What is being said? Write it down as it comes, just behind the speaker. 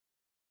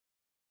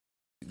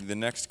the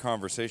next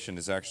conversation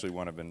is actually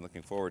one I've been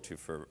looking forward to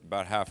for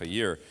about half a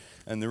year.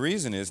 And the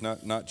reason is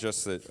not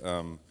just that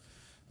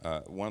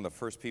one of the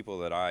first people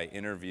that I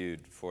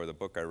interviewed for the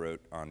book I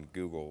wrote on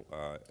Google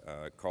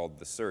called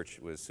The Search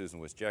was Susan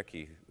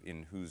Wojcicki,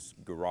 in whose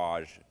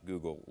garage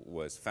Google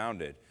was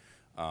founded.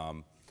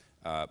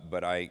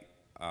 But I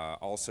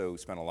also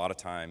spent a lot of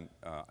time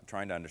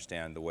trying to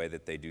understand the way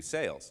that they do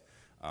sales.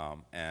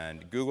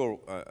 And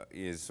Google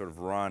is sort of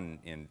run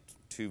in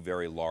two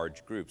very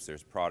large groups.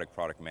 There's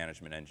product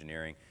management,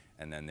 engineering,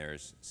 and then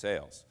there's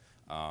sales.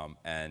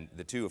 And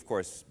the two, of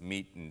course,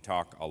 meet and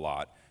talk a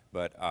lot.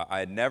 But I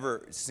had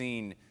never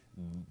seen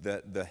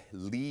the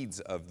leads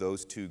of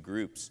those two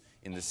groups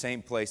in the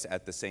same place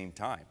at the same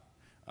time.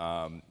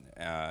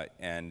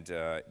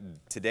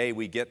 Today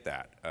we get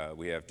that.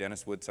 We have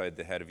Dennis Woodside,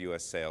 the head of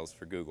US sales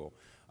for Google,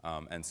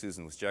 and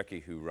Susan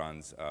Wojcicki, who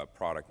runs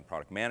product and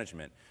product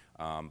management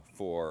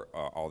for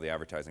all the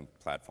advertising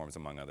platforms,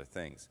 among other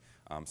things.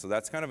 So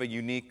that's kind of a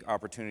unique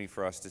opportunity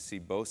for us to see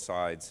both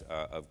sides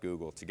of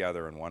Google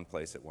together in one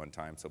place at one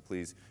time. So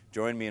please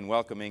join me in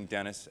welcoming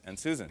Dennis and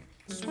Susan.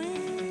 Susan,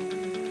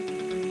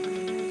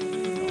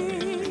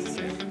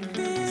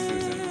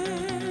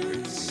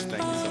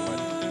 thank you so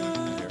much.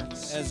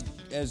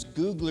 As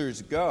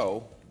Googlers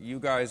go, you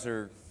guys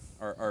are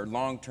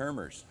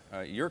long-termers.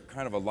 You're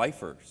kind of a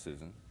lifer,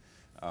 Susan.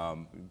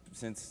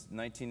 Since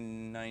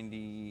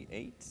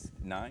 1998,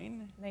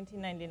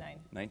 1999.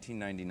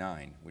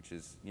 1999, which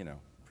is, you know,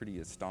 pretty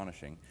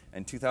astonishing.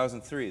 And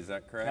 2003, is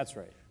that correct? That's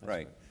right. That's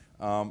right.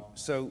 right.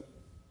 So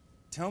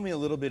tell me a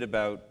little bit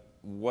about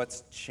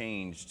what's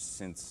changed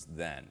since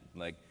then.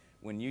 Like,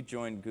 when you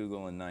joined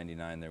Google in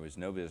 '99, there was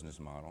no business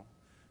model.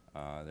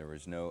 There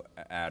was no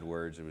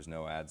AdWords. There was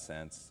no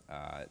AdSense.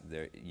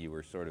 You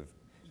were sort of,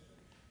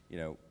 you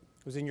know.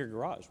 It was in your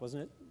garage,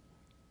 wasn't it?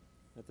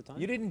 At the time?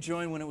 You didn't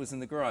join when it was in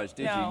the garage,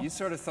 did No. you? You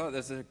sort of thought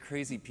there's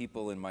crazy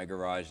people in my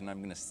garage and I'm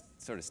going to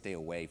sort of stay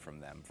away from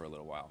them for a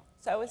little while.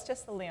 So I was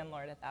just the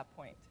landlord at that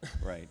point.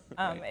 Right.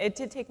 It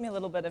did take me a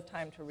little bit of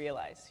time to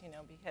realize, you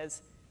know,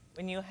 because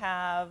when you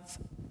have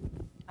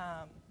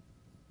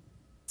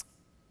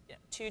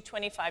two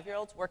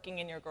 25-year-olds working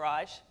in your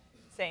garage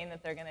saying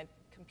that they're going to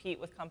compete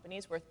with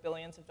companies worth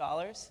billions of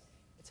dollars,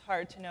 it's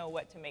hard to know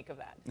what to make of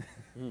that.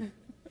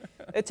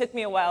 It took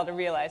me a while to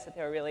realize that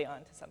they were really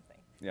onto something.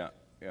 Yeah,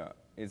 yeah.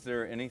 Is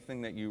there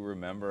anything that you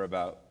remember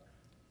about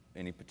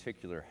any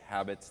particular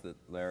habits that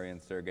Larry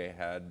and Sergey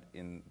had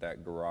in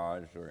that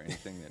garage, or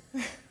anything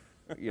that,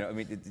 you know, I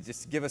mean,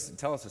 just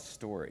tell us a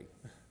story.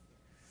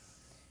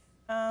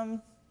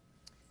 Well,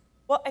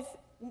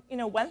 you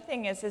know, one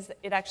thing is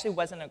it actually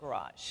wasn't a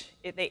garage.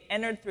 They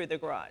entered through the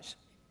garage.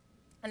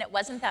 And it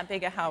wasn't that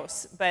big a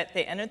house, but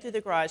they entered through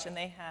the garage and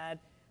they had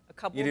a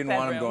couple of bedrooms. You didn't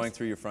want them going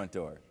through your front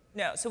door.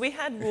 No, so we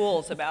had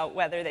rules about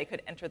whether they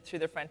could enter through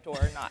the front door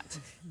or not.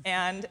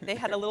 And they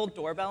had a little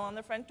doorbell on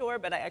the front door,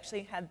 but I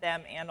actually had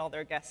them and all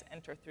their guests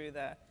enter through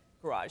the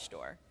garage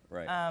door.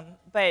 Right.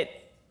 But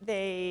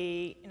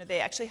they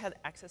actually had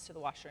access to the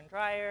washer and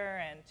dryer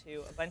and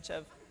to a bunch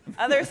of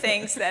other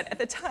things that at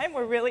the time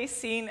were really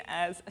seen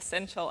as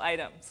essential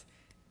items.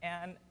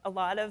 And a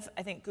lot of,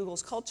 I think,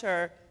 Google's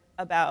culture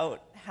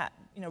about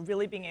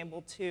really being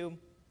able to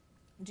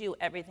do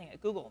everything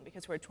at Google,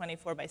 because we're a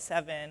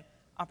 24/7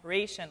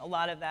 operation, a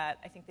lot of that,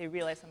 I think they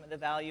realize some of the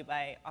value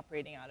by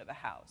operating out of a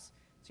house.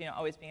 So,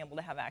 always being able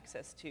to have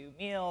access to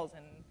meals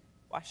and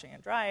washing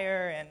and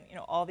dryer and,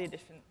 all the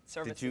different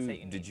services that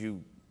you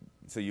need.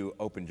 So you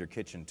opened your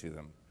kitchen to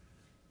them?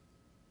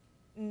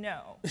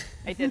 No,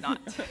 I did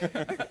not.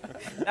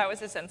 That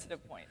was a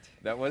sensitive point.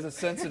 That was a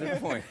sensitive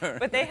point.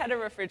 But they had a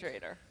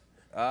refrigerator.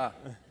 Ah.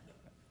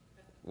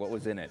 What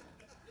was in it?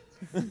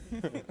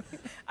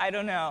 I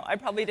don't know. I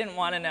probably didn't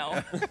want to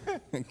know.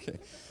 Okay.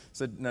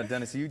 So now,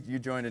 Dennis, you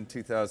joined in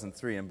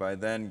 2003, and by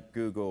then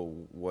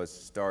Google was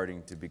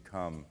starting to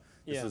become,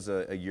 this was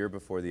a year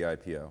before the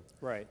IPO.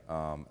 Right.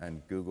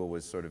 And Google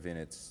was sort of in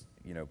its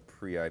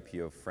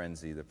pre-IPO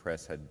frenzy. The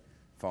press had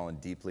fallen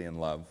deeply in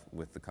love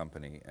with the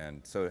company,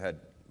 and so had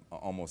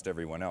almost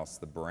everyone else.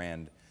 The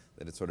brand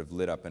that had sort of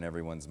lit up in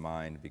everyone's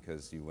mind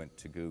because you went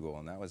to Google,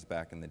 and that was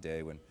back in the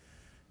day when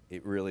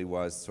it really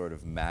was sort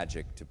of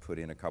magic to put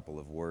in a couple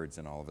of words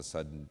and all of a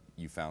sudden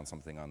you found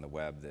something on the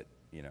web that,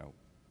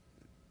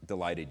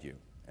 delighted you.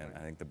 And I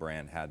think the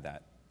brand had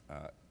that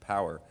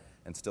power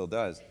and still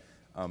does.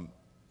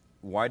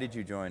 Why did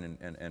you join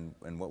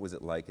and what was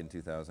it like in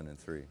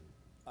 2003?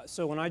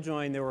 So when I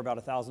joined, there were about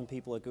 1,000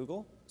 people at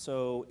Google.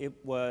 So it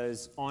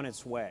was on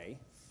its way,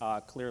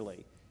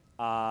 clearly.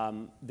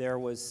 There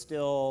was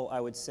still, I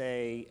would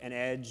say, an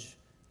edge,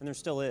 and there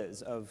still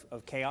is, of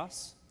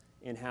chaos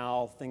in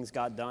how things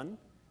got done.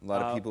 A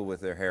lot of people with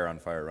their hair on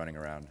fire running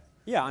around.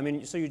 Yeah, I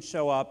mean, so you'd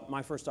show up.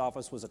 My first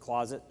office was a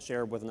closet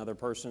shared with another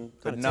person.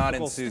 But not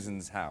in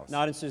Susan's house.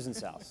 Not in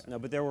Susan's house. No,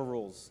 but there were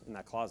rules in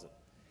that closet.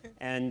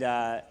 And,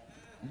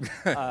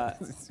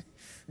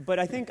 but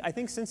I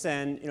think since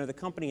then, the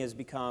company has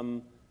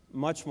become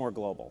much more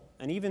global.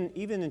 And even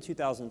in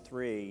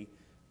 2003,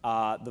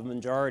 the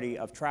majority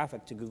of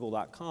traffic to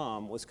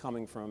Google.com was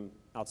coming from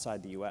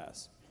outside the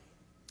U.S.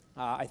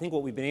 I think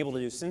what we've been able to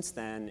do since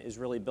then is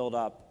really build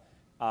up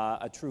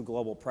a true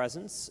global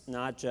presence,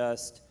 not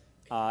just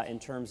in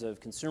terms of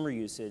consumer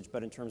usage,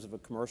 but in terms of a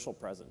commercial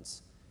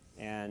presence.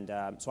 And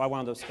so I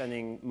wound up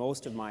spending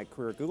most of my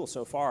career at Google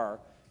so far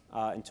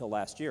until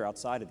last year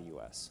outside of the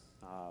US,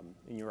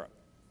 in Europe.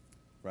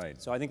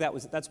 Right. So I think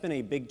that's been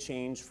a big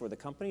change for the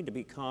company to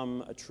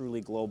become a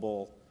truly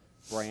global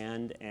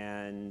brand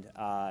and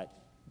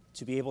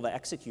to be able to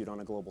execute on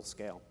a global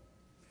scale.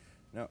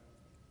 Now,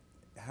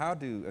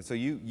 so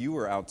you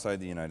were outside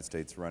the United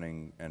States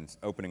running and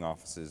opening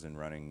offices and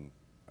running,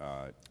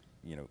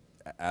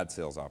 ad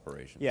sales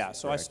operations. Yeah,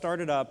 so correct? I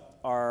started up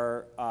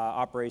our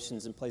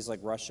operations in places like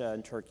Russia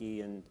and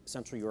Turkey and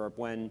Central Europe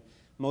when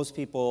most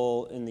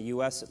people in the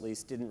US at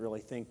least didn't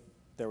really think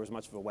there was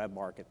much of a web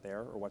market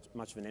there or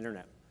much of an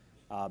internet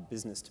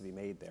business to be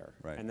made there.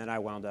 Right. And then I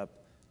wound up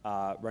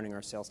running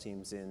our sales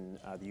teams in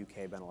the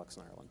UK, Benelux,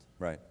 and Ireland.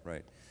 Right,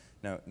 right.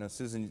 Now,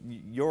 Susan,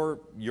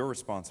 your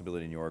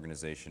responsibility in your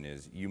organization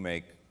is you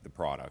make the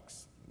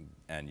products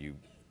and you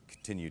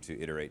continue to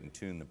iterate and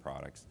tune the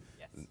products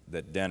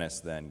that Dennis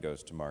then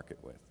goes to market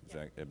with. Is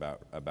that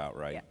about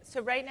right? Yeah.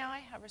 So right now I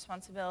have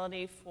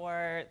responsibility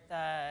for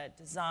the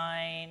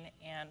design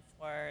and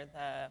for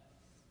the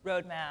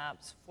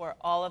roadmaps for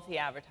all of the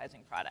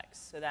advertising products.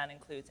 So that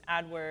includes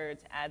AdWords,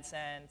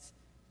 AdSense,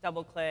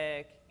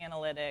 DoubleClick,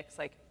 analytics,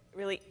 like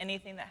really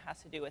anything that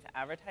has to do with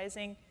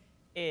advertising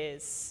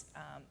is,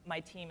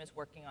 my team is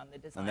working on the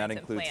designs And that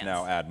includes plans.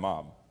 now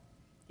AdMob.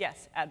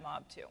 Yes,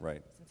 AdMob too.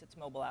 Right. Since it's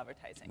mobile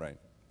advertising. Right,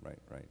 right,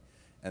 right.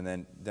 And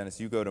then, Dennis,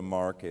 you go to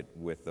market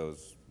with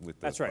those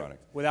That's right.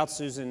 products. Without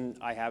Susan,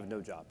 I have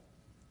no job.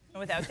 And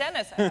without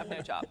Dennis, I have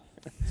no job.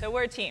 So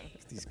we're a team.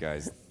 These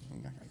guys,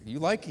 you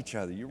like each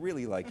other. You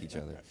really like each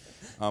other.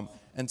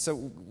 And so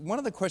one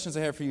of the questions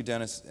I have for you,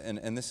 Dennis,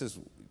 and this is,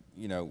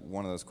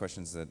 one of those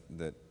questions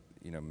that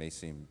may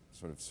seem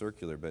sort of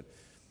circular, but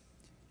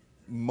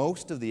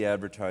most of the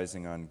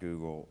advertising on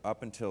Google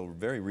up until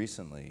very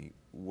recently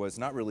was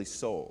not really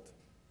sold.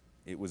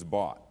 It was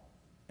bought.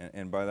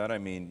 And by that I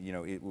mean,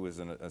 it was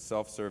a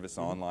self-service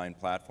online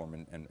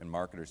platform, and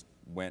marketers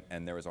went,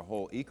 and there was a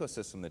whole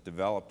ecosystem that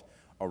developed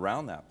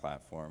around that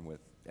platform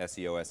with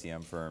SEO,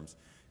 SEM firms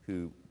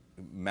who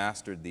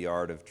mastered the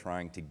art of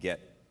trying to get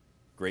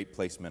great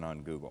placement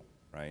on Google,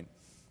 right?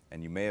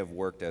 And you may have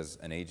worked as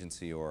an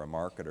agency or a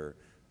marketer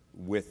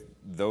with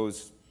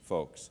those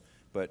folks,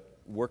 but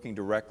working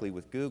directly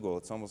with Google,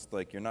 it's almost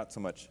like you're not so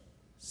much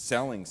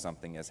selling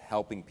something as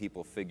helping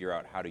people figure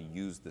out how to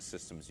use the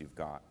systems you've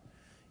got.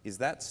 Is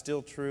that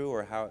still true,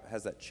 or how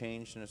has that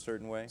changed in a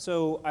certain way?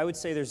 So I would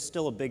say there's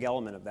still a big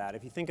element of that.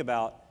 If you think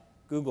about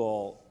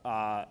Google,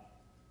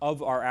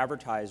 of our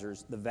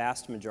advertisers, the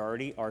vast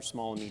majority are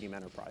small and medium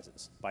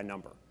enterprises by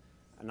number,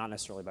 not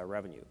necessarily by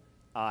revenue.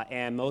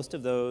 And most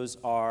of those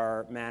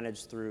are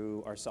managed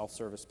through our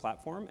self-service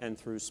platform and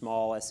through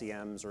small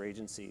SEMs or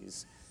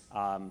agencies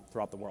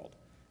throughout the world.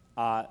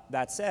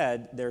 That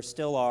said, there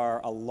still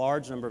are a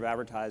large number of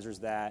advertisers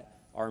that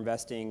are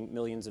investing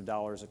millions of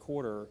dollars a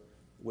quarter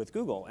with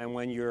Google. And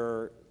when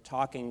you're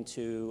talking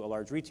to a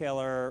large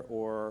retailer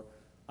or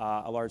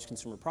a large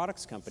consumer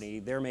products company,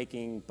 they're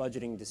making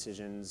budgeting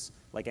decisions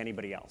like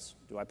anybody else.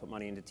 Do I put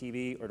money into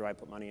TV or do I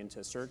put money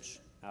into search?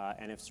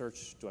 And if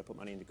search, do I put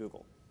money into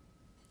Google?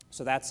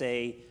 So that's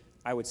I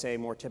would say,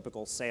 more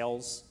typical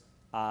sales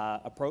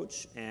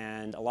approach.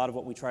 And a lot of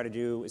what we try to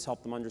do is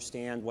help them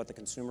understand what the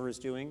consumer is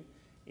doing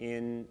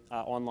in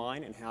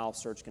online and how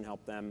search can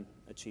help them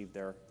achieve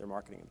their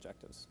marketing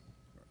objectives.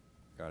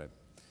 Got it.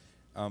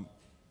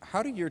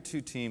 How do your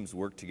two teams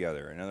work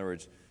together? In other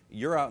words,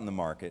 you're out in the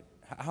market.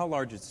 How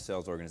large is the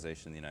sales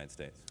organization in the United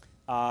States?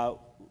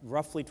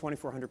 Roughly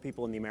 2,400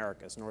 people in the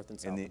Americas, North and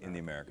South America. In the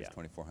Americas, yeah.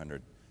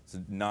 2,400. So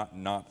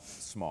not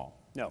small.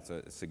 No. It's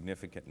a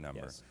significant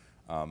number. Yes.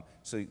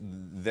 So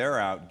they're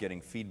out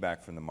getting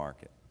feedback from the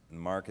market. And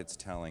the market's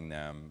telling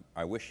them,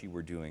 I wish you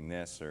were doing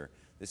this, or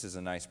this is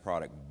a nice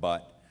product,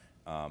 but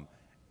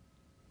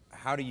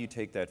how do you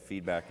take that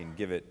feedback and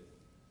give it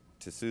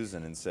to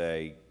Susan and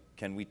say,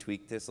 can we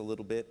tweak this a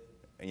little bit?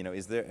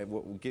 Is there,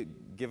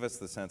 give us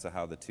the sense of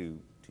how the two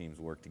teams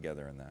work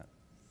together in that.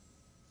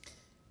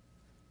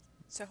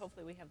 So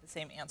hopefully we have the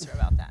same answer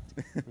about that.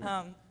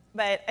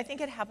 But I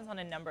think it happens on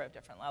a number of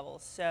different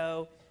levels.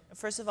 So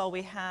first of all,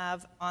 we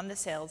have on the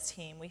sales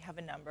team, we have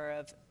a number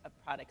of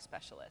product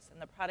specialists.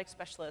 And the product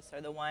specialists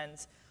are the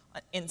ones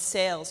in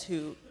sales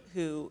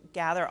who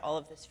gather all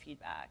of this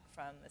feedback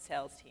from the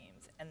sales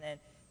teams. And then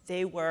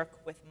they work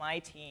with my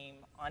team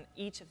on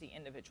each of the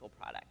individual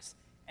products.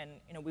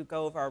 And we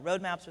go over our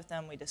roadmaps with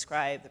them, we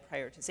describe the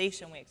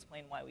prioritization, we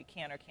explain why we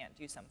can or can't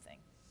do something.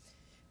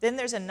 Then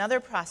there's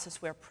another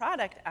process where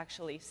product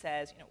actually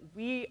says,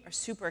 we are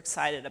super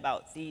excited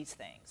about these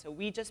things. So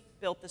we just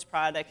built this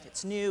product,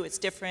 it's new, it's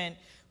different,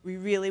 we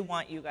really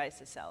want you guys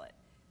to sell it.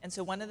 And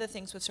so one of the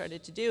things we've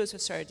started to do is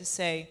we've started to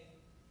say,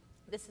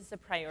 this is the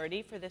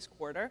priority for this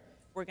quarter.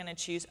 We're going to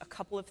choose a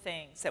couple of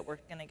things that we're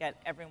going to get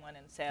everyone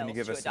in sales to adopt. Can you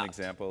give us an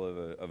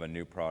example of a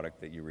new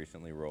product that you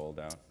recently rolled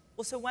out?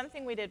 Well, so one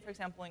thing we did, for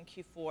example, in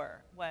Q4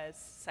 was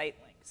site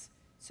links.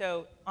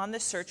 So on the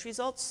search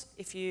results,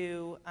 if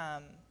you,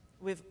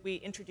 we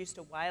introduced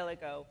a while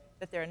ago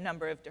that there are a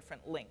number of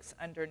different links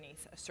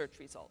underneath a search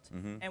result.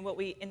 And what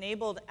we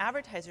enabled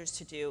advertisers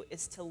to do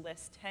is to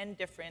list 10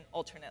 different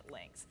alternate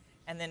links,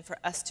 and then for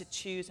us to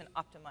choose and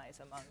optimize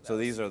among those. So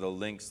these are the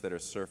links that are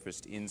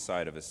surfaced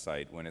inside of a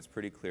site when it's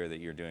pretty clear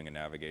that you're doing a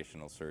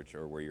navigational search,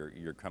 or where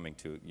you're coming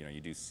to,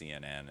 you do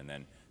CNN, and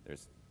then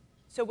there's...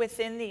 So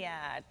within the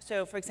ad,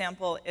 so for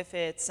example, if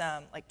it's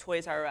like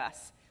Toys R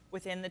Us,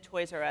 within the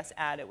Toys R Us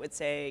ad, it would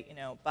say,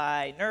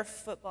 buy Nerf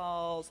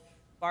footballs,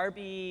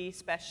 Barbie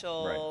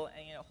special,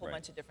 and a whole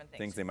bunch of different things.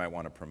 Things they might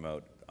want to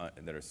promote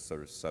that are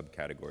sort of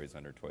subcategories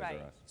under Toys R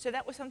Us. So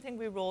that was something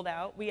we rolled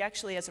out. We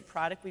actually, as a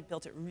product, we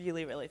built it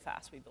really, really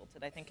fast. We built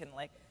it, I think, in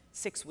like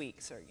 6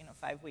 weeks or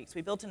 5 weeks.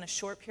 We built in a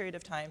short period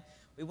of time.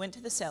 We went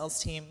to the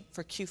sales team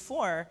for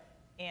Q4,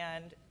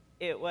 and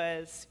it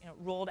was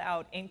rolled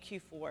out in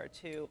Q4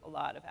 to a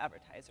lot of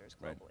advertisers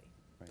globally.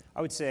 Right.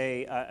 I would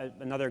say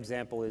another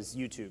example is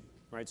YouTube,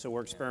 right? So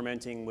we're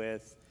experimenting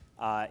with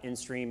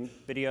in-stream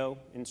video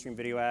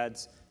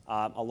ads.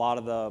 A lot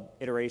of the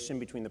iteration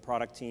between the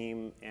product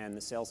team and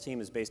the sales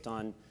team is based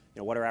on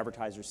what are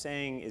advertisers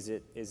saying? Is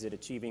it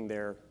achieving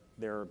their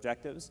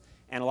objectives?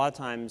 And a lot of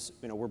times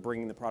we're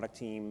bringing the product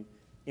team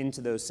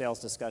into those sales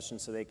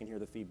discussions so they can hear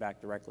the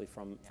feedback directly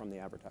from the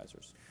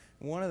advertisers.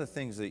 One of the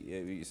things that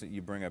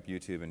you bring up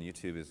YouTube, and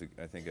YouTube is,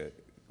 I think,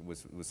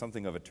 was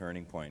something of a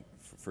turning point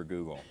for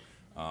Google.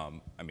 I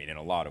mean, in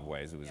a lot of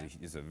ways,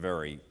 it was a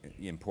very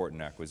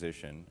important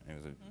acquisition. It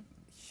was a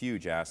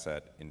huge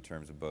asset in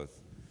terms of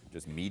both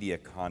just media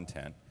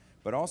content,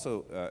 but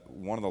also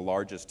one of the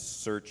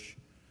largest search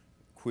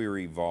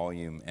query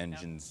volume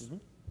engines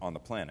on the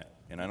planet.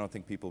 And I don't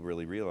think people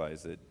really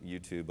realize that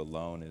YouTube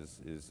alone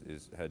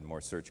had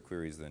more search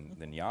queries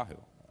than Yahoo.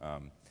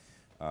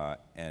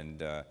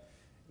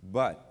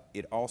 But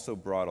it also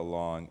brought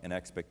along an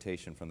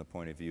expectation from the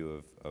point of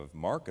view of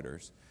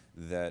marketers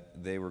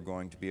that they were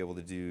going to be able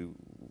to do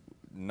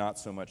not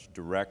so much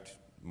direct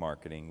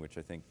marketing, which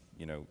I think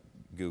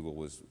Google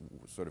was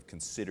sort of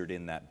considered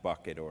in that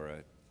bucket, or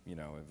a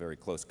very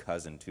close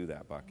cousin to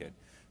that bucket,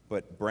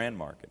 but brand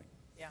marketing.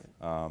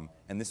 Yeah.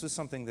 And this was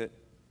something that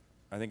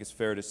I think it's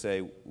fair to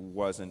say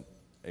wasn't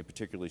a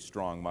particularly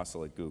strong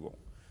muscle at Google.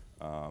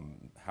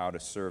 How to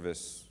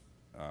service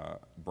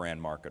brand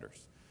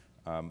marketers.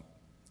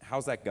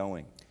 How's that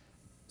going?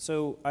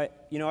 So I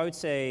would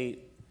say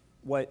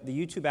what the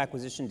YouTube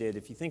acquisition did,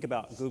 if you think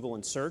about Google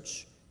and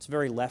search, it's a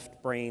very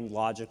left-brain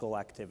logical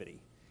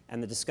activity.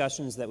 And the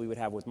discussions that we would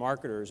have with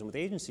marketers and with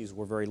agencies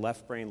were very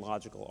left-brain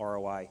logical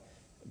ROI,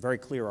 very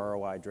clear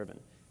ROI driven.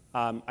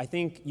 I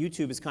think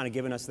YouTube has kind of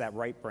given us that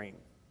right brain,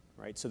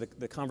 right? So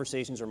the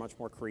conversations are much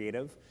more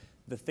creative.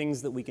 The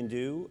things that we can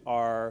do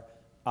are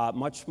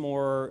much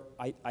more,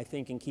 I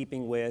think, in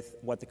keeping with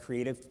what the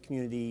creative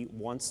community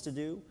wants to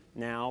do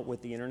now with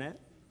the internet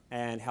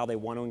and how they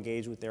want to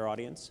engage with their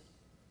audience.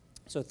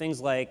 So things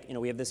like,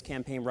 we have this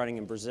campaign running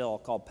in Brazil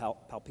called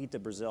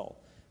Palpita Brazil,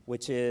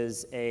 which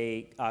is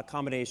a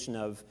combination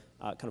of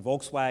kind of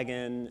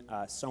Volkswagen,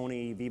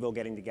 Sony, Vivo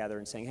getting together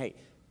and saying, hey,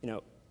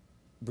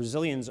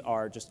 Brazilians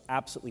are just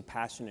absolutely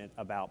passionate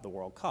about the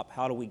World Cup.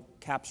 How do we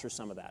capture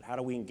some of that? How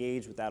do we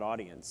engage with that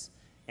audience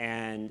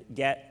and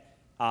get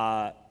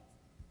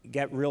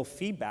real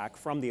feedback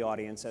from the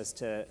audience as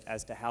to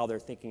how they're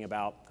thinking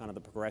about kind of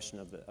the progression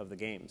of the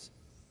games?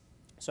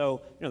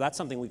 So that's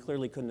something we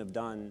clearly couldn't have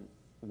done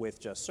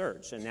with just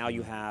search. And now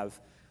you have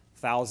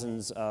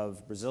thousands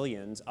of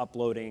Brazilians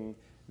uploading,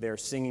 they're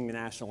singing the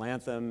national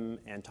anthem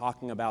and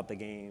talking about the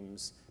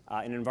games,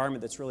 an environment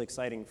that's really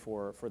exciting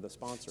for the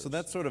sponsors. So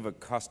that's sort of a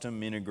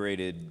custom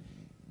integrated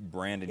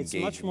brand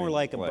engagement. It's much more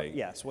like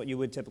what you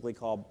would typically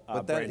call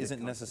but that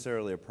isn't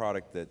necessarily a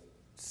product that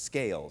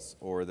scales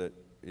or that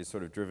is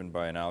sort of driven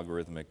by an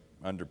algorithmic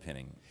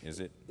underpinning, is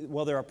it?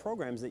 Well, there are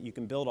programs that you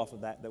can build off of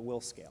that will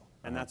scale.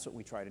 And that's what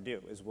we try to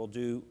do, is we'll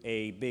do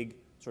a big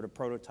sort of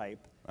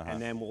prototype,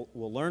 and then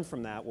we'll learn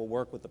from that. We'll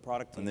work with the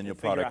product team and then you'll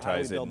figure out how we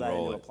productize it build and that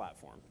roll into it. a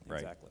platform.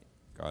 Right. Exactly.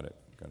 Got it.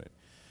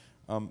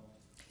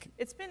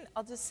 It's been,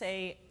 I'll just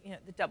say,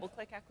 the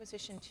DoubleClick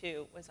acquisition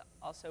too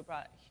also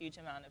brought a huge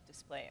amount of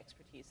display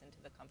expertise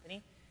into the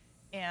company.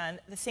 And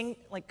the thing,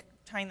 like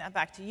tying that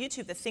back to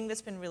YouTube, the thing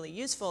that's been really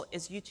useful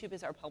is YouTube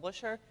is our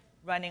publisher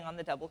running on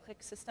the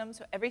DoubleClick system.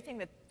 So everything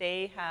that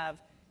they have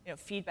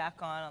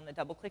feedback on the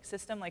DoubleClick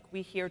system, like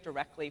we hear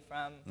directly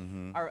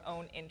from our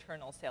own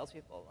internal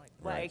salespeople, like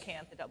why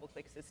can't the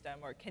DoubleClick system,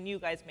 or can you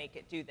guys make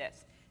it do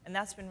this? And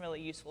that's been really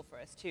useful for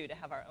us too, to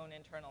have our own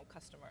internal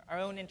customer, our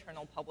own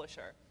internal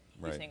publisher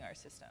using our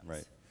systems.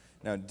 Right.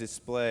 Now,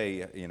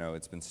 display,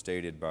 it's been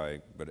stated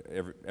but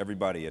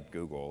everybody at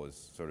Google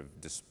is sort of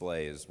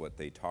display is what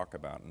they talk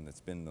about, and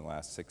it's been the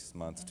last 6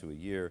 months to a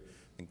year.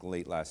 I think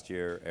late last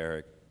year,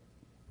 Eric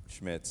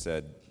Schmidt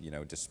said,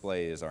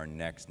 display is our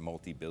next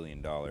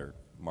multi-billion-dollar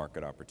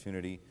market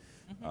opportunity.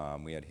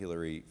 We had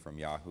Hillary from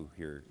Yahoo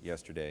here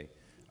yesterday,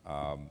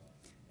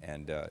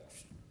 and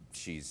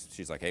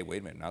she's like, hey,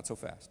 wait a minute, not so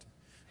fast.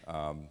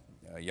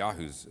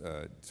 Yahoo's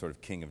sort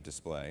of king of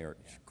display, or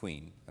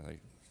queen, as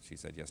she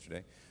said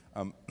yesterday.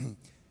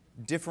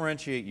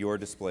 Differentiate your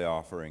display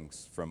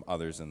offerings from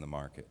others in the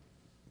market.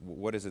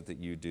 What is it that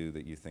you do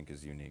that you think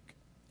is unique?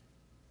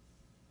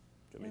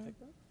 Do you want me to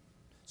take that?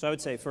 So I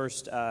would say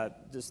first,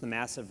 just the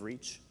massive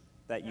reach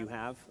that you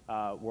have,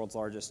 world's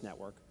largest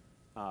network,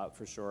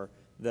 for sure.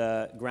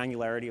 The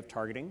granularity of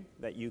targeting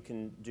that you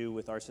can do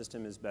with our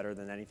system is better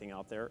than anything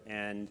out there,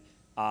 and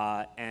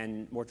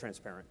more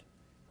transparent.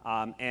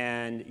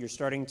 And you're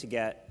starting to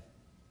get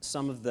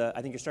some of the,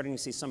 I think you're starting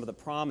to see some of the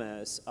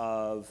promise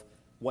of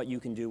what you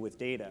can do with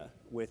data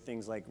with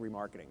things like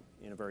remarketing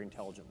in a very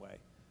intelligent way.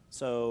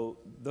 So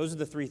those are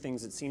the three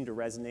things that seem to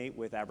resonate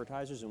with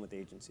advertisers and with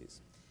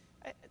agencies.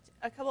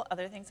 A couple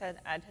other things I'd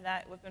add to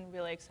that. We've been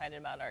really excited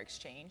about our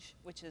exchange,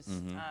 which is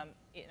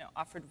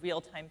offered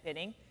real-time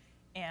bidding,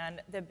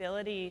 and the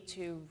ability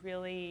to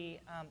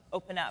really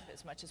open up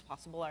as much as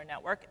possible our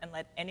network and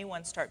let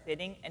anyone start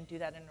bidding and do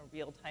that in a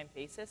real-time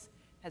basis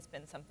has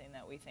been something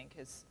that we think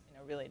is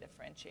really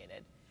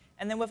differentiated.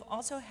 And then we've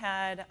also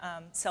had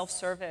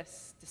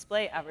self-service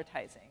display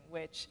advertising,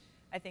 which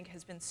I think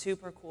has been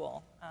super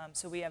cool.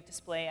 So we have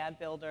Display Ad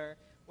Builder,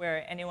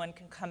 where anyone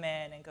can come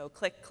in and go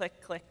click,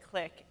 click, click,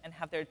 click, and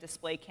have their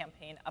display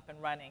campaign up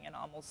and running in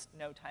almost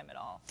no time at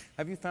all.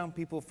 Have you found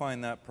people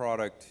find that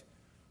product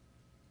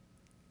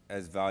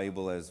as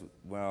valuable as,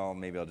 well,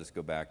 maybe I'll just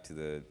go back to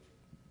the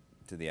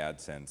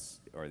AdSense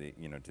or the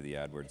to the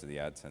AdWords or the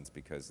AdSense,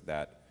 because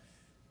that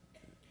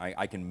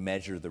I can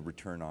measure the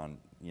return on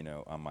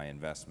on my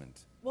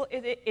investment. Well,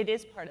 it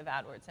is part of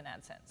AdWords and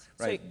AdSense.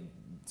 Right.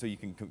 So you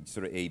can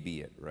sort of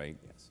A/B it, right?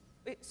 Yes.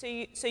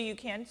 So you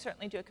can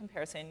certainly do a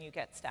comparison. You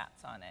get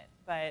stats on it.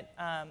 But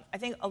I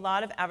think a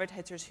lot of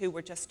advertisers who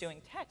were just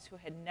doing text, who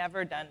had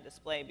never done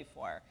display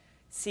before,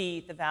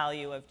 see the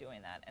value of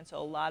doing that. And so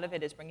a lot of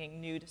it is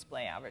bringing new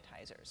display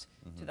advertisers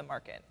to the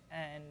market.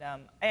 And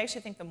I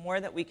actually think the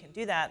more that we can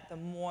do that, the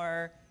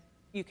more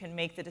you can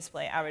make the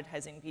display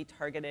advertising be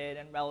targeted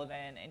and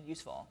relevant and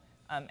useful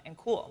and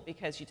cool,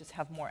 because you just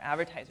have more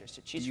advertisers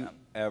to choose from. Do you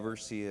ever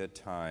see a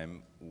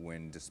time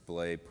when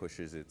display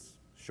pushes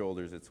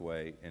shoulders its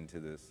way into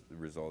the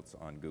results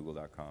on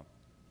Google.com?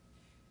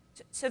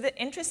 So the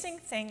interesting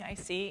thing I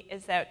see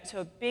is that,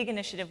 so a big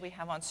initiative we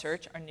have on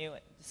search are new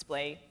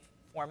display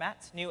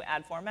formats, new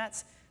ad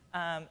formats.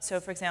 So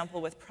for example,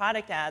 with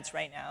product ads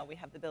right now, we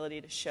have the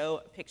ability to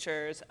show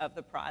pictures of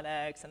the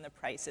products and the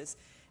prices.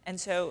 And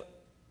so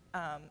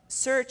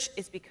search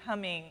is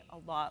becoming a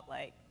lot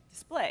like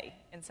display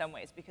in some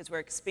ways, because we're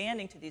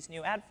expanding to these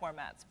new ad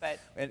formats. But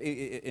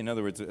in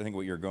other words, I think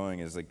what you're going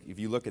is, like, if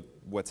you look at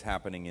what's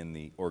happening in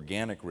the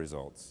organic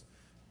results,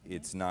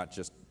 it's not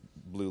just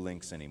blue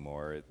links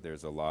anymore.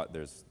 There's a lot.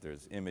 There's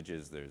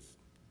images.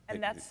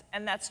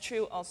 And that's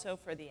true also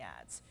for the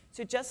ads.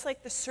 So just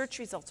like the search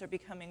results are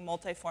becoming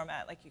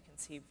multi-format, like you can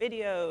see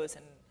videos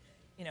and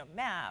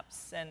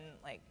maps and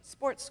like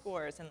sports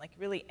scores and like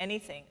really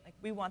anything, like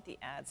we want the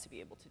ads to be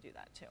able to do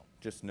that too.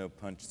 Just no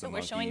punch the monkey.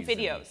 monkey. So we're showing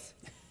videos.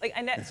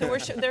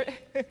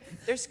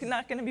 There's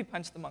not going to be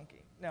punch the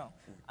monkey, no,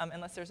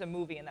 unless there's a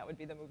movie, and that would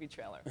be the movie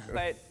trailer.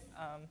 But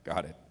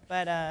got it.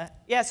 But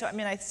yeah, so I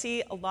mean, I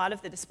see a lot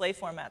of the display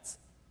formats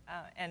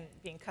and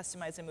being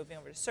customized and moving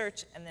over to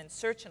search, and then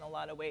search in a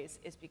lot of ways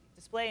is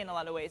display in a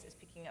lot of ways is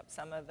picking up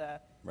some of the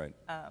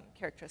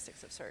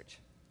characteristics of search.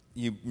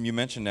 You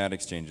mentioned ad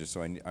exchanges,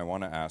 so I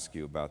want to ask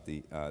you about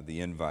the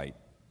Invite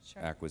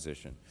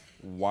acquisition.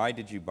 Why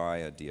did you buy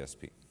a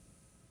DSP?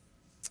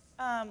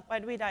 Why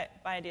did we buy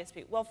a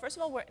DSP? Well, first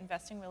of all, we're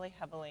investing really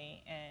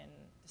heavily in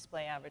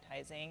display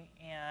advertising,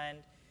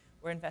 and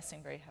we're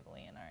investing very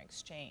heavily in our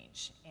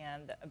exchange.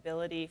 And the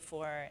ability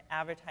for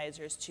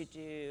advertisers to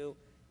do,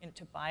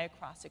 to buy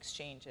across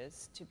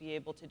exchanges, to be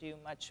able to do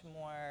much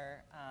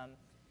more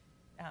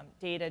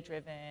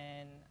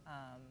data-driven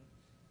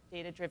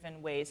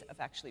ways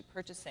of actually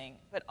purchasing,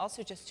 but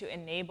also just to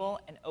enable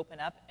and open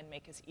up and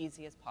make as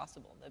easy as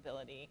possible the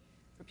ability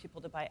for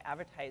people to buy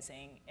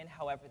advertising in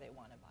however they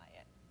want to buy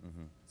it.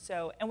 Mm-hmm.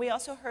 So, and we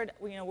also heard,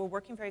 we're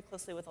working very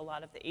closely with a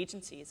lot of the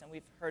agencies, and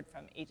we've heard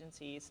from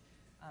agencies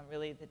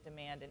really the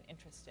demand and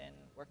interest in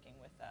working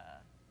with,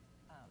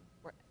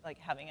 like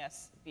having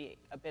us be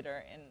a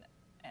bidder and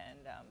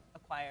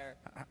acquire.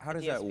 How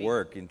does that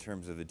work in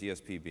terms of the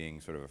DSP being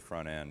sort of a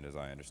front end, as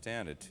I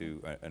understand it,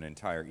 to an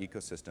entire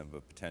ecosystem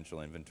of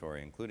potential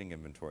inventory, including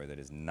inventory that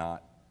is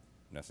not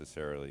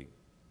necessarily,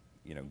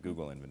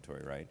 Google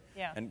inventory, right?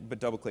 Yeah. But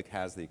DoubleClick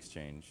has the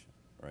exchange,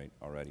 right,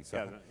 already.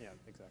 So yeah,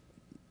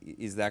 exactly.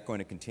 Is that going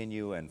to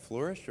continue and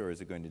flourish, or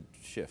is it going to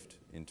shift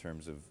in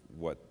terms of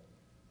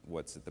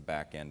what's at the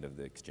back end of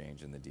the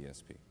exchange and the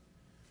DSP?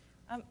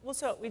 Well,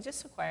 so we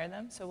just acquired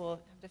them, so we'll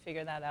have to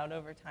figure that out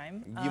over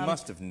time. You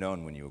must have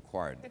known when you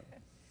acquired them.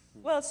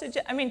 Well, so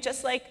I mean,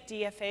 just like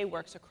DFA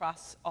works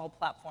across all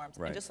platforms,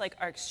 right, and just like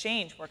our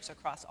exchange works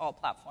across all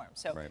platforms,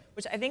 so right,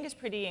 which I think is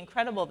pretty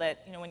incredible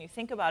that when you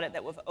think about it,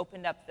 that we've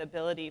opened up the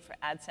ability for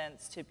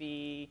AdSense to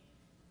be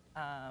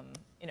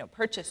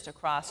purchased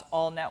across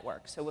all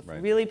networks. So we've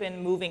right, really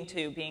been moving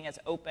to being as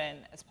open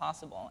as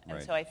possible, and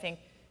right, so I think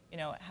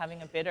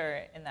having a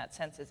bidder in that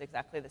sense is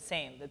exactly the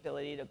same. The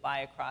ability to buy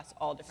across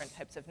all different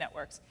types of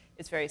networks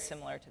is very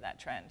similar to that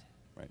trend.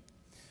 Right.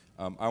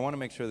 I want to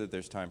make sure that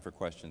there's time for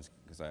questions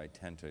because I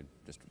tend to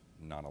just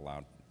not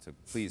allow. So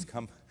please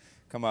come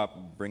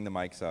up, bring the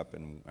mics up,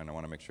 and I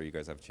want to make sure you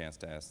guys have a chance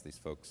to ask these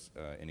folks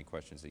any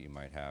questions that you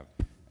might have.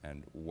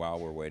 And while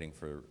we're waiting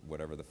for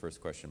whatever the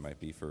first question might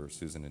be for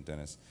Susan and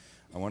Dennis,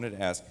 I wanted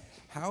to ask,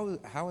 how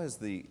has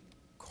the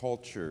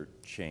culture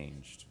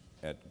changed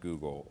at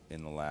Google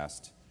in the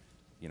last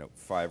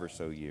 5 or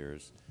so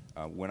years?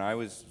 When I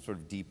was sort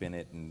of deep in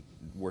it and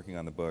working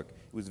on the book,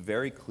 it was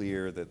very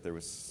clear that there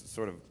was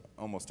sort of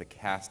almost a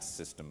caste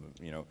system.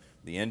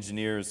 The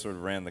engineers sort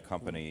of ran the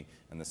company,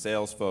 and the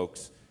sales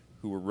folks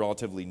who were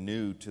relatively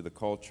new to the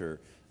culture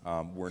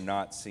were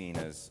not seen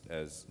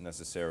as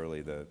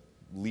necessarily the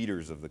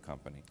leaders of the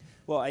company.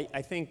 Well,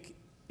 I think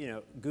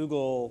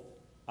Google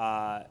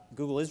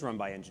is run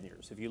by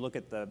engineers. If you look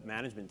at the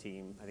management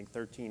team, I think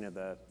 13 of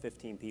the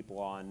 15 people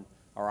on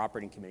our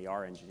operating committee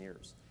are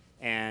engineers.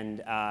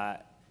 And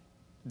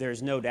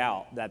there's no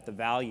doubt that the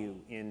value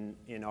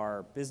in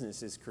our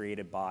business is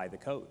created by the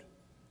code.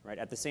 Right?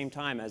 At the same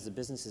time, as the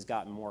business has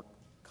gotten more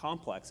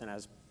complex and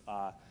as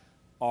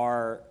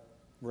our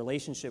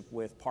relationship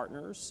with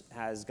partners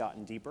has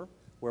gotten deeper,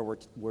 where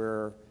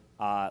we're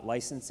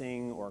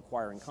licensing or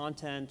acquiring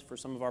content for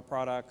some of our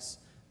products,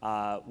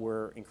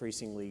 we're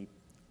increasingly,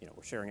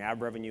 we're sharing ad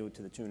revenue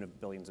to the tune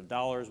of billions of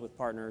dollars with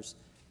partners.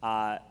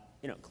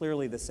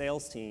 Clearly the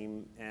sales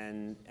team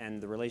and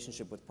the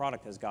relationship with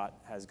product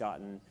has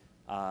gotten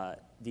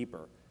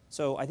deeper.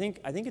 So I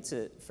think it's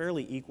a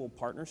fairly equal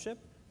partnership.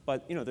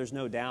 But there's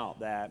no doubt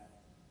that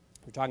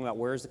we're talking about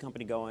where's the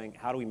company going,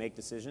 how do we make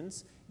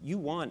decisions. You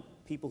want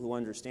people who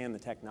understand the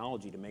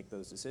technology to make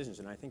those decisions,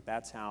 and I think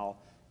that's how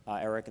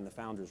Eric and the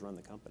founders run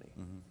the company.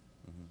 Mm-hmm.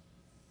 Mm-hmm.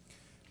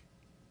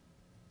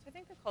 So I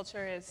think the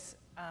culture is,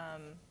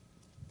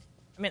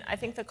 I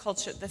think the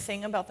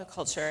thing about the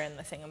culture and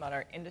the thing about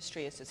our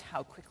industry is just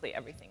how quickly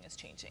everything is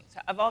changing.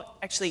 So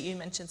actually, you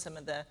mentioned some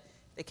of the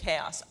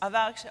chaos. I've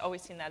actually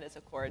always seen that as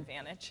a core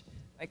advantage.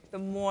 Like the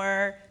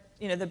more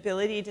the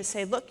ability to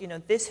say, look,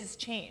 this has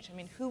changed.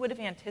 Who would have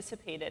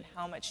anticipated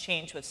how much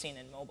change was seen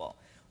in mobile,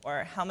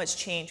 or how much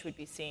change we'd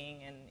be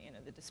seeing in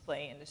the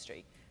display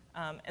industry?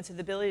 And so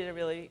the ability to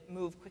really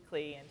move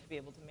quickly and to be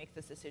able to make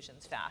those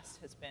decisions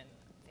fast has been,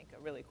 I think, a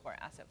really core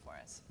asset for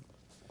us.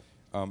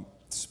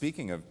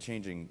 Speaking of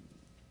changing,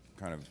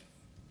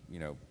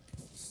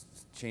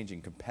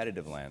 changing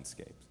competitive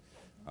landscapes,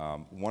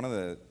 one of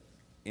the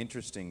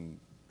interesting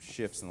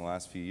shifts in the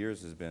last few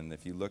years has been,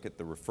 if you look at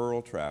the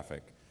referral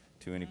traffic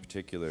to any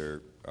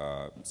particular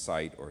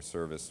site or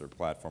service or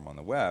platform on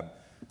the web,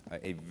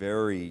 a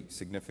very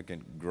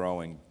significant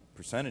growing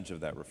percentage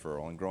of that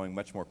referral, and growing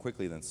much more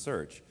quickly than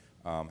search,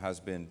 has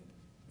been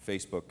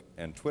Facebook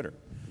and Twitter.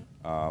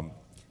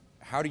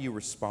 How do you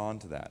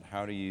respond to that?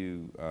 How do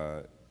you,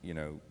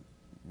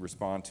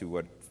 respond to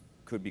what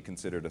could be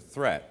considered a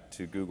threat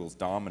to Google's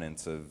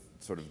dominance of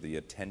sort of the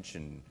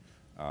attention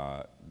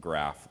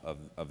graph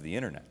of the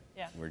internet?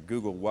 Yeah. Where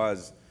Google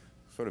was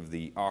sort of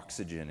the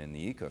oxygen in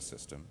the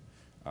ecosystem,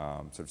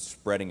 sort of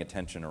spreading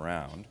attention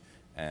around,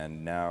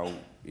 and now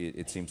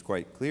it seems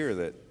quite clear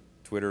that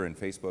Twitter and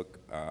Facebook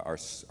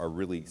are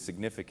really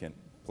significant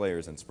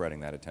players in spreading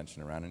that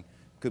attention around, and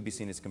could be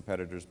seen as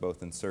competitors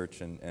both in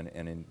search and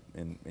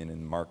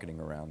in marketing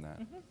around that.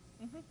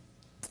 Mm-hmm.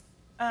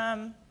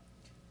 Mm-hmm.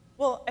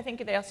 Well, I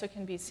think they also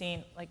can be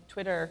seen, like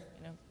Twitter,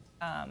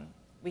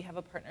 we have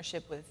a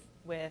partnership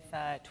with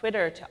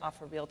Twitter to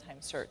offer real-time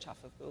search off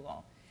of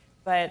Google.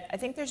 But I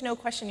think there's no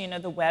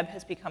question, the web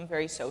has become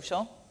very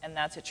social, and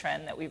that's a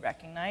trend that we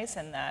recognize,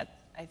 and that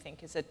I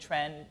think is a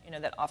trend,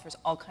 that offers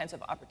all kinds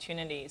of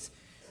opportunities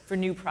for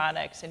new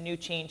products and new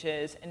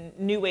changes and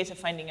new ways of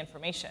finding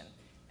information.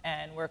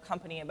 And we're a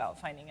company about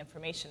finding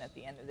information at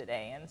the end of the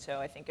day. And so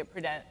I think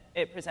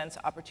it presents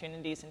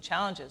opportunities and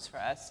challenges for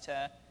us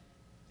to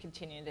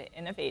continue to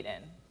innovate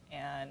in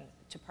and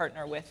to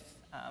partner with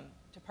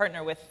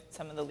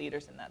some of the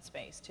leaders in that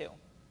space too.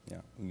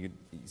 Yeah.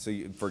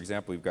 For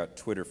example, you've got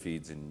Twitter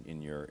feeds in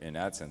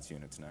AdSense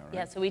units now, right?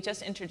 Yeah. So we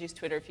just introduced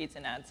Twitter feeds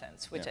in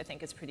AdSense, which I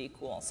think is pretty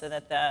cool, so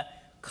that the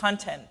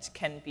content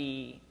can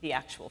be the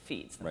actual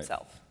feeds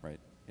themselves. Right.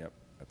 Yep.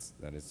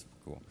 That is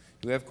cool.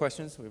 Do we have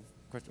questions? We have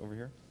a question over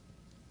here.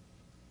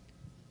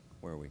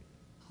 Where are we?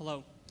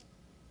 Hello.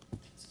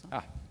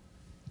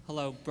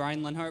 Hello,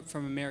 Brian Lenhart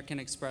from American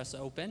Express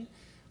Open.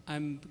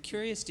 I'm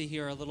curious to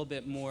hear a little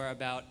bit more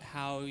about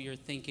how you're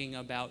thinking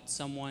about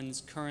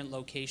someone's current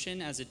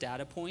location as a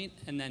data point,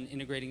 and then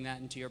integrating that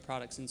into your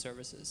products and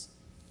services.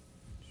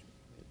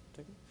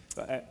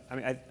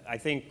 I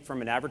think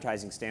from an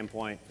advertising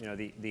standpoint,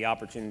 the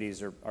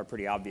opportunities are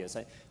pretty obvious.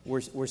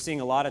 We're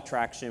seeing a lot of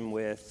traction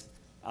with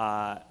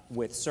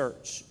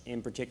search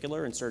in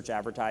particular, and search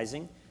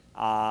advertising,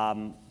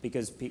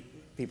 because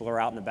people are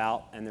out and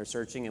about and they're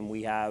searching, and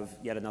we have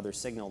yet another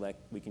signal that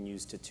we can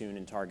use to tune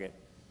and target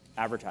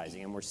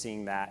advertising, and we're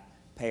seeing that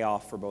pay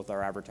off for both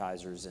our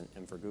advertisers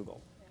and for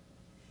Google.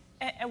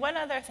 And one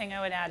other thing I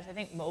would add is I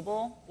think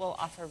mobile will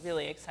offer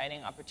really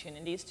exciting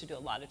opportunities to do a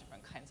lot of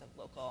different kinds of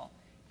local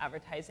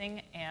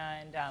advertising.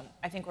 And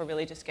I think we're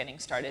really just getting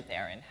started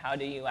there. And how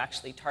do you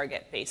actually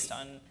target based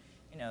on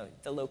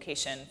the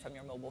location from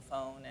your mobile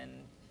phone, and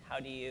how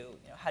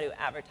do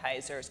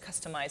advertisers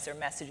customize their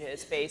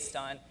messages based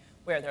on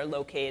where they're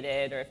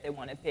located, or if they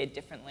want to bid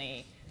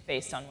differently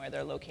based on where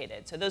they're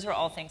located. So those are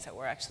all things that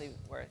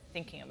we're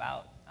thinking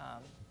about,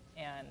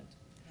 and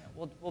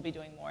we'll be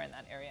doing more in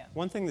that area.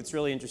 One thing that's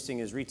really interesting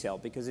is retail,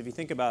 because if you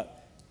think about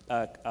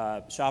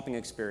shopping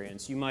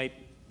experience, you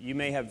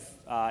may have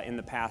in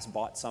the past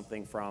bought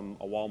something from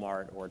a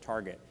Walmart or a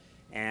Target,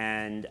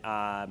 and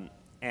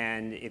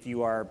if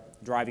you are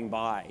driving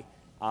by,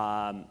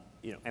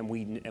 and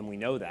we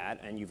know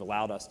that, and you've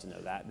allowed us to know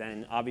that,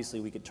 then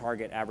obviously we could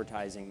target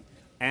advertising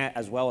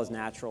as well as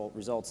natural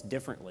results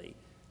differently,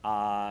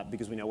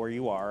 because we know where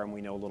you are and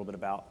we know a little bit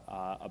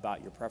about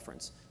your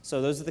preference.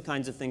 So those are the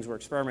kinds of things we're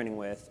experimenting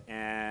with,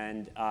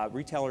 and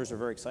retailers are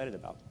very excited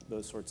about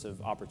those sorts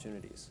of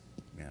opportunities.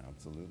 Yeah,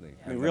 absolutely.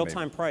 I mean,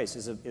 real-time price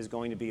is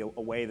going to be a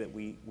way that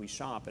we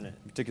shop, and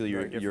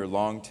particularly your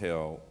long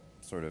tail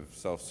sort of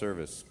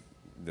self-service,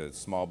 the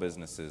small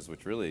businesses,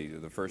 which really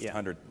the first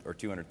 100 or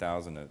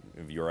 200,000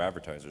 of your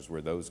advertisers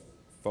were those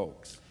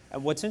folks.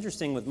 And what's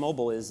interesting with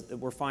mobile is that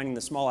we're finding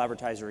the small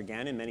advertiser,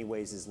 again, in many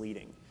ways is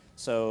leading.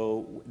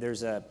 So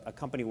there's a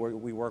company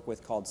we work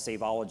with called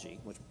Saveology,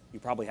 which you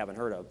probably haven't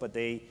heard of, but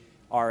they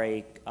are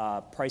a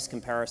price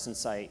comparison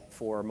site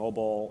for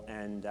mobile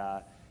and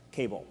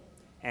cable.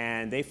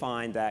 And they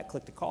find that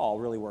click-to-call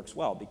really works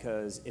well,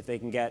 because if they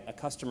can get a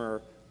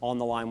customer on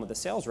the line with a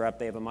sales rep,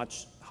 they have a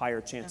much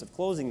higher chance of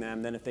closing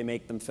them than if they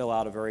make them fill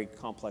out a very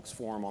complex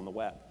form on the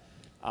web.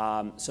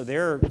 So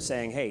they're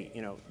saying, hey,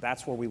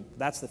 that's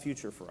the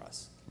future for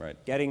us. Right.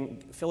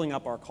 Filling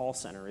up our call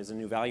center is a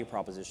new value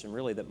proposition,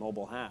 really, that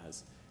mobile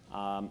has,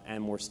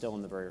 and we're still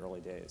in the very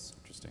early days.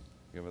 Interesting.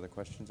 You have other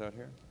questions out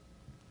here?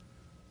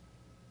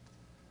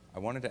 I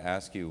wanted to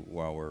ask you,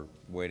 while we're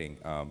waiting,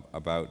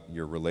 about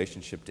your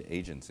relationship to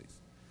agencies.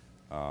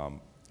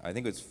 I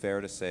think it's fair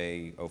to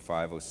say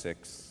 05,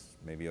 06,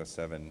 maybe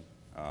 07,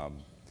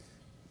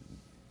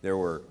 there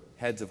were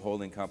heads of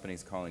holding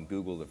companies calling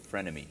Google the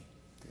frenemy.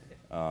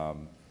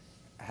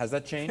 Has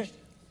that changed,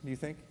 do you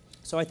think?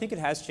 So I think it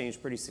has changed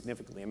pretty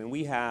significantly. I mean,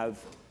 we have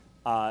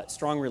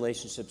strong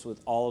relationships with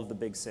all of the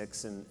big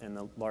six and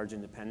the large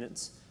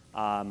independents.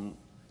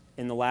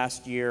 In the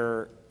last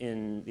year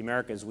in the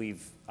Americas,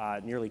 we've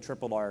nearly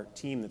tripled our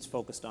team that's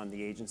focused on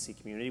the agency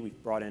community.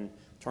 We've brought in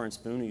Torrance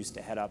Boone, who used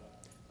to head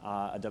up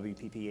a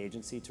WPP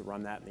agency, to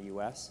run that in the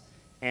US.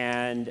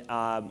 And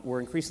we're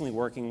increasingly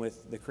working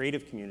with the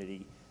creative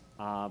community,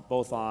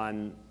 both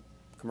on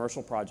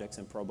commercial projects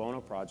and pro bono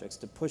projects,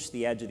 to push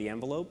the edge of the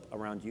envelope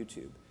around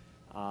YouTube.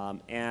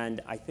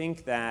 And I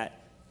think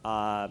that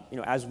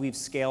as we've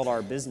scaled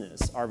our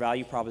business, our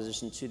value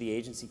proposition to the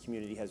agency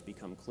community has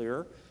become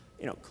clearer.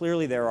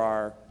 Clearly there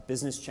are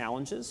business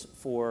challenges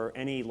for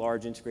any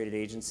large integrated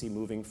agency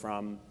moving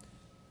from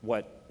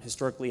what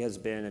historically has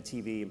been a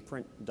TV and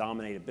print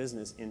dominated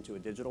business into a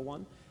digital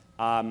one.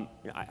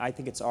 I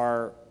think it's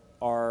our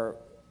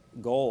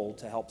goal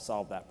to help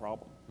solve that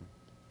problem.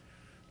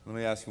 Let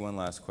me ask you one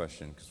last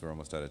question, because we're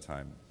almost out of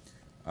time.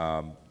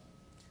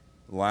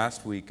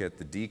 Last week at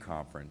the D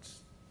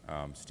conference,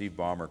 Steve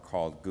Ballmer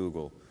called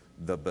Google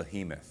the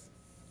behemoth,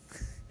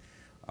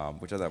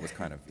 which I thought was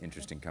kind of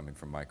interesting coming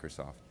from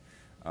Microsoft.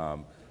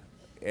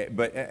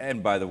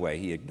 And by the way,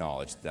 he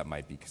acknowledged that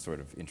might be sort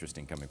of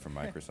interesting coming from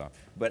Microsoft.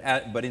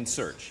 But in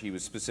search, he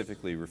was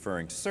specifically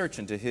referring to search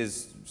and to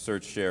his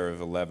search share of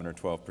 11 or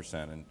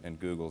 12%, and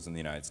Google's in the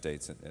United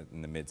States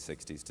in the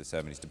mid-60s to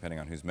 70s, depending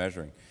on who's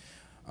measuring.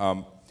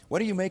 What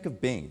do you make of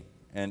Bing?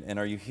 And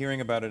are you hearing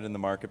about it in the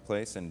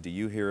marketplace? And do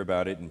you hear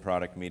about it in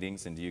product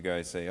meetings? And do you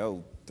guys say,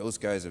 oh, those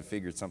guys have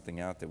figured something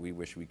out that we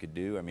wish we could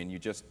do? I mean, you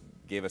just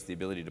gave us the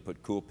ability to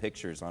put cool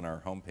pictures on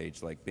our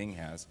homepage like Bing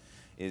has.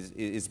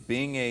 Is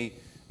Bing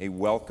a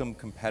welcome,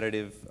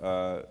 competitive,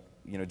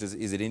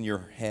 is it in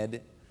your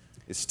head?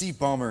 Is Steve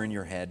Ballmer in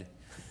your head?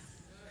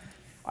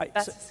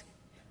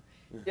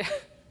 Yeah,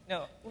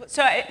 no.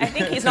 So I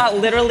think he's not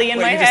literally in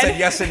my head. You just said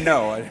yes and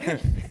no.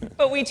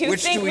 But we do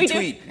Which do we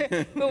tweet?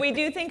 But we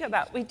do think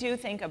about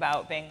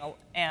Bing,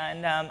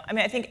 and I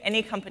mean, I think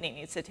any company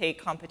needs to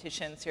take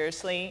competition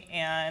seriously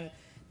and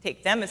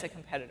take them as a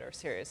competitor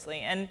seriously.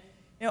 And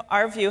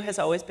our view has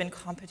always been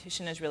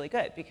competition is really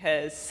good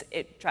because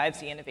it drives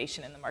the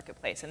innovation in the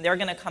marketplace, and they're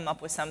going to come up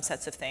with some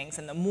sets of things.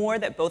 And the more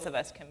that both of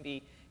us can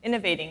be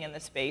innovating in the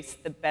space,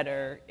 the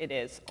better it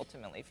is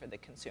ultimately for the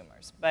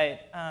consumers.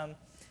 But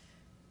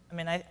I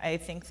mean, I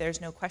think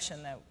there's no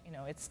question that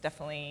it's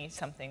definitely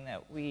something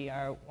that we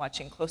are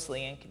watching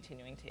closely and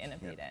continuing to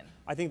innovate in.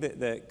 I think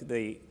that if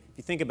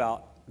you think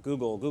about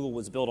Google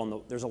was built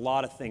on there's a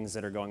lot of things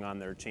that are going on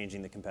that are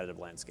changing the competitive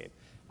landscape.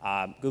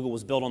 Google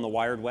was built on the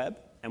wired web,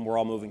 and we're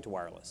all moving to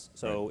wireless.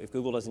 So if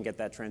Google doesn't get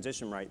that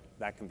transition right,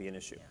 that can be an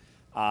issue.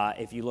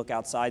 If you look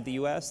outside the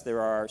US,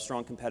 there are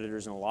strong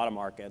competitors in a lot of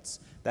markets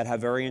that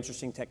have very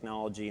interesting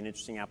technology and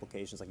interesting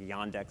applications, like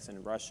Yandex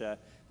in Russia,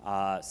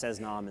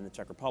 Seznam in the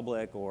Czech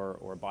Republic,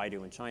 or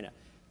Baidu in China.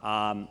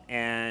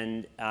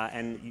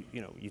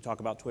 You talk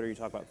about Twitter, you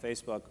talk about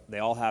Facebook, they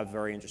all have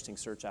very interesting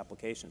search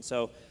applications.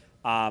 So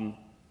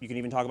you can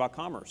even talk about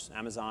commerce.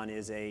 Amazon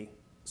is a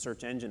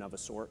search engine of a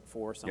sort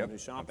for someone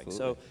who's shopping.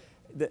 Absolutely.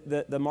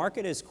 So the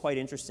market is quite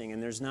interesting,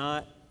 and there's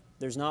not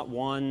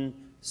one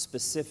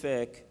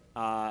specific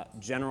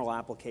general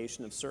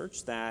application of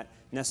search that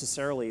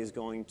necessarily is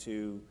going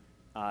to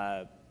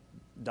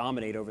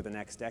dominate over the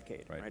next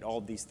decade. Right? All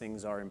of these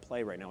things are in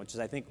play right now, which is,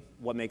 I think,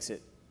 what makes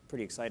it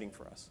pretty exciting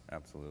for us.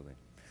 Absolutely.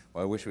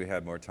 Well, I wish we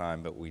had more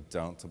time, but we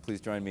don't. So please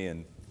join me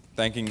in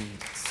thanking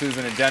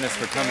Susan and Dennis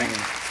for coming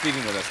and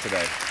speaking with us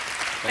today.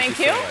 Thank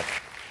you so much.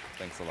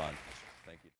 Thanks a lot.